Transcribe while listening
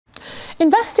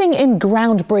Investing in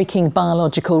groundbreaking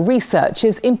biological research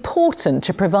is important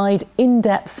to provide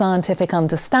in-depth scientific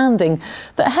understanding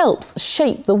that helps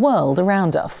shape the world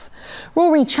around us.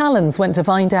 Rory Challens went to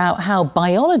find out how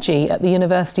biology at the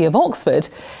University of Oxford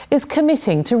is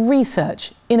committing to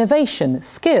research, innovation,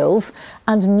 skills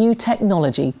and new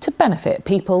technology to benefit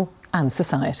people and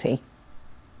society.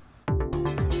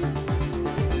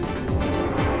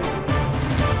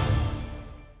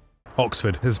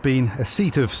 Oxford has been a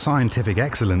seat of scientific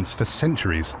excellence for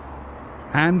centuries.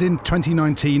 And in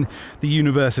 2019, the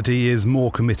university is more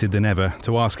committed than ever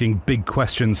to asking big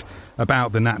questions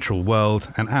about the natural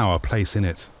world and our place in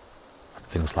it.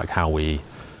 Things like how we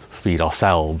feed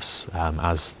ourselves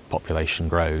as population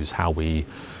grows, how we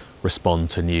respond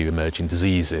to new emerging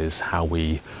diseases, how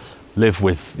we live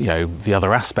with the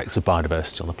other aspects of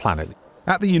biodiversity on the planet.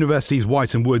 At the university's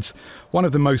Wyton Woods, one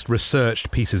of the most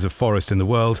researched pieces of forest in the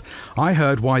world, I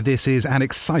heard why this is an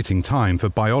exciting time for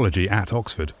biology at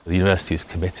Oxford. The university is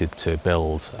committed to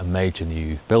build a major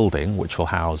new building which will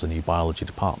house a new biology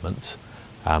department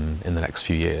in the next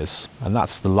few years. And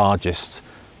that's the largest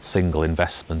single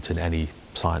investment in any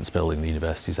science building the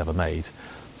university's ever made.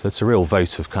 So it's a real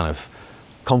vote of kind of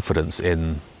confidence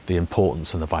in the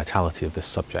importance and the vitality of this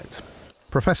subject.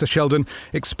 Professor Sheldon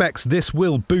expects this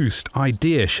will boost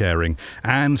idea sharing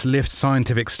and lift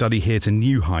scientific study here to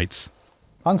new heights.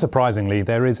 Unsurprisingly,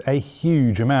 there is a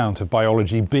huge amount of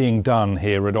biology being done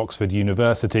here at Oxford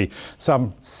University.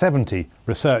 Some 70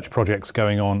 research projects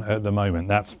going on at the moment.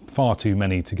 That's far too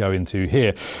many to go into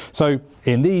here. So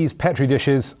in these Petri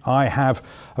dishes, I have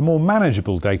a more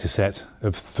manageable data set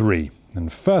of 3.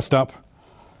 And first up,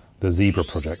 the Zebra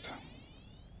Project.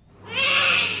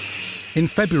 In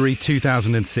February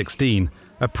 2016,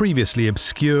 a previously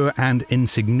obscure and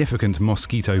insignificant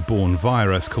mosquito-borne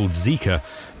virus called Zika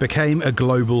became a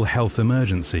global health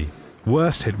emergency.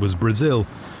 Worst hit was Brazil,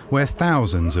 where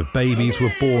thousands of babies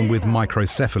were born with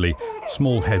microcephaly,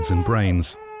 small heads and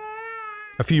brains.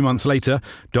 A few months later,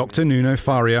 Dr. Nuno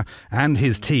Faria and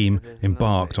his team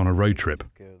embarked on a road trip.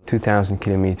 2,000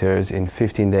 kilometers in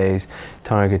 15 days,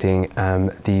 targeting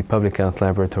the public health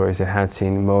laboratories that had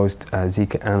seen most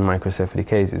Zika and microcephaly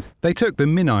cases. They took the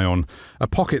MinION, a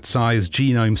pocket-sized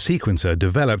genome sequencer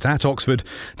developed at Oxford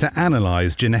to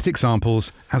analyse genetic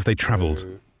samples as they travelled.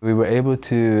 We were able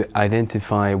to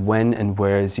identify when and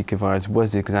where Zika virus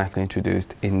was exactly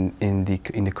introduced in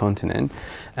the continent,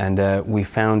 and we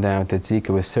found out that Zika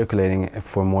was circulating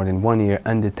for more than 1 year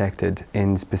undetected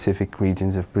in specific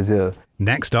regions of Brazil.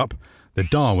 Next up, the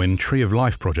Darwin Tree of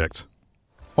Life project.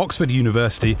 Oxford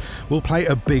University will play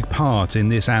a big part in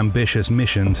this ambitious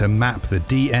mission to map the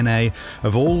DNA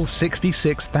of all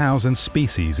 66,000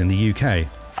 species in the UK.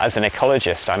 As an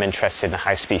ecologist, I'm interested in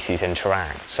how species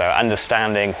interact, so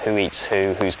understanding who eats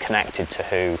who, who's connected to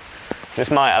who.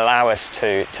 This might allow us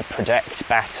to predict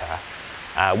better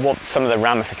what some of the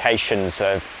ramifications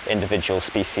of individual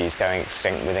species going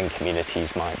extinct within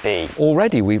communities might be.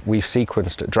 Already we've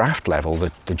sequenced at draft level the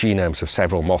genomes of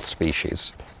several moth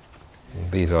species.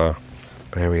 These are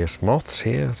various moths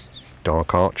here,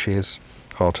 dark arches,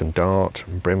 heart and dart,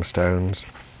 and brimstones.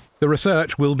 The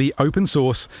research will be open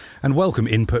source and welcome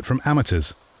input from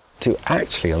amateurs. To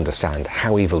actually understand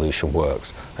how evolution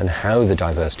works and how the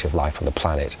diversity of life on the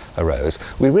planet arose,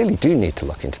 we really do need to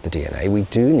look into the DNA. We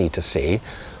do need to see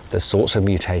the sorts of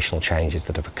mutational changes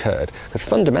that have occurred, because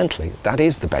fundamentally that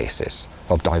is the basis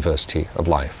of diversity of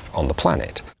life on the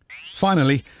planet.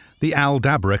 Finally, the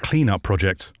Aldabra cleanup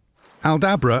project.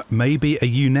 Aldabra may be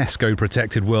a UNESCO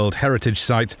protected World Heritage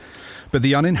Site, but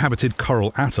the uninhabited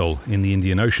coral atoll in the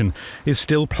Indian Ocean is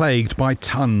still plagued by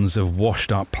tons of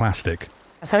washed up plastic.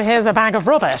 So here's a bag of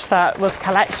rubbish that was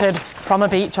collected from a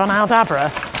beach on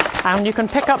Aldabra, and you can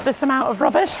pick up this amount of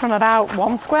rubbish from about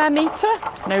 1 square metre,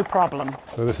 no problem.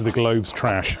 So this is the globe's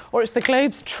trash? Or it's the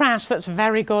globe's trash that's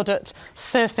very good at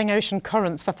surfing ocean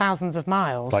currents for thousands of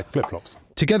miles. Like flip-flops.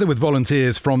 Together with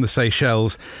volunteers from the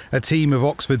Seychelles, a team of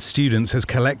Oxford students has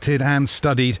collected and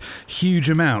studied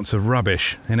huge amounts of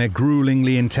rubbish in a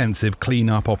gruellingly intensive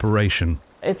clean-up operation.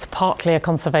 It's partly a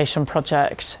conservation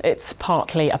project, it's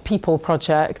partly a people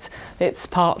project, it's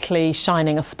partly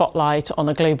shining a spotlight on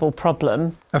a global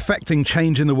problem. Affecting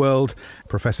change in the world,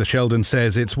 Professor Sheldon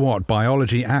says it's what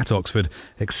biology at Oxford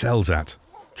excels at.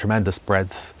 Tremendous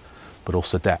breadth, but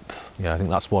also depth. I think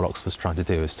that's what Oxford's trying to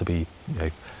do, is to be,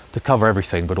 to cover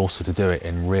everything, but also to do it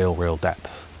in real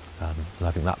depth. And I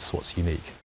think that's what's unique.